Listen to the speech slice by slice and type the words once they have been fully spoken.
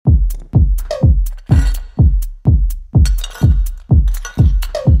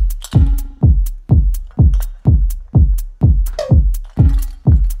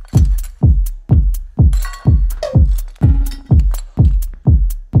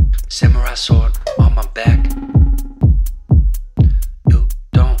my sword on my back. You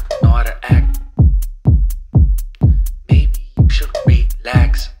don't know how to act. Maybe you should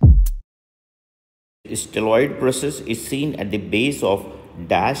relax. Styloid process is seen at the base of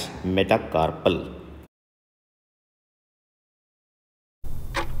dash metacarpal.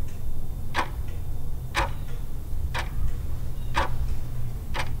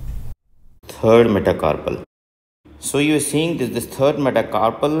 Third metacarpal. So you are seeing this third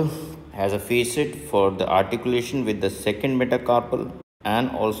metacarpal has a facet for the articulation with the second metacarpal and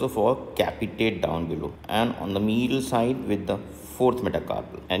also for capitate down below, and on the middle side with the fourth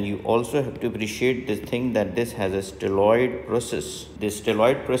metacarpal. And you also have to appreciate this thing that this has a styloid process. This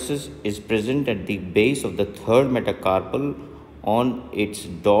styloid process is present at the base of the third metacarpal on its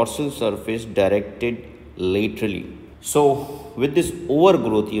dorsal surface directed laterally. So with this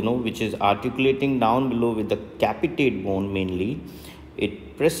overgrowth, which is articulating down below with the capitate bone mainly,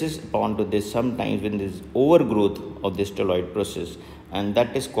 it presses upon to this sometimes when there is overgrowth of the styloid process, and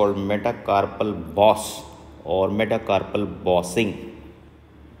that is called metacarpal boss or metacarpal bossing.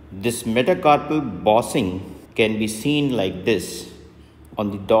 This metacarpal bossing can be seen like this on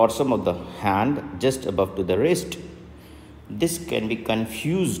the dorsum of the hand just above to the wrist. This can be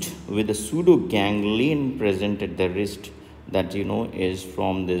confused with the pseudoganglion present at the wrist that is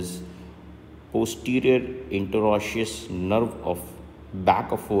from this posterior interosseous nerve of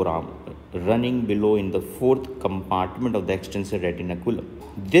back of forearm running below in the fourth compartment of the extensor retinaculum.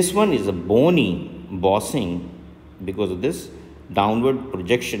 This one is a bony bossing because of this downward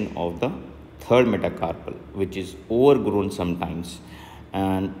projection of the third metacarpal, which is overgrown sometimes,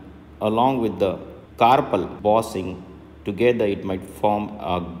 and along with the carpal bossing together it might form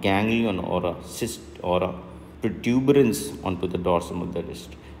a ganglion or a cyst or a protuberance onto the dorsum of the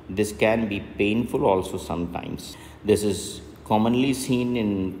wrist. This can be painful also sometimes. This is commonly seen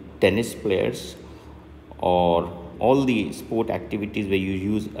in tennis players or all the sport activities where you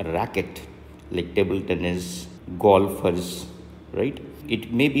use a racket like table tennis, golfers, right?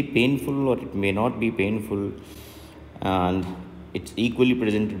 It may be painful or it may not be painful, and it's equally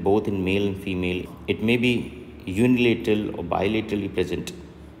present both in male and female. It may be unilateral or bilaterally present.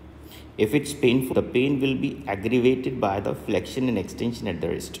 If it's painful, the pain will be aggravated by the flexion and extension at the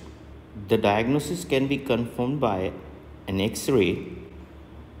wrist. The diagnosis can be confirmed by an X-ray,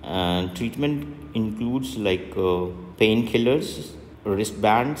 and treatment includes like painkillers,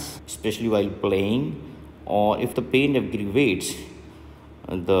 wristbands, especially while playing, or if the pain aggravates,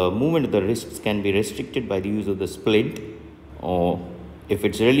 the movement of the wrists can be restricted by the use of the splint, or if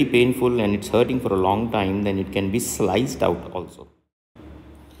it's really painful and it's hurting for a long time, then it can be sliced out also.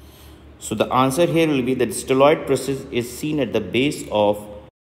 So the answer here will be that styloid process is seen at the base of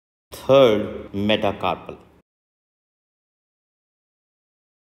third metacarpal.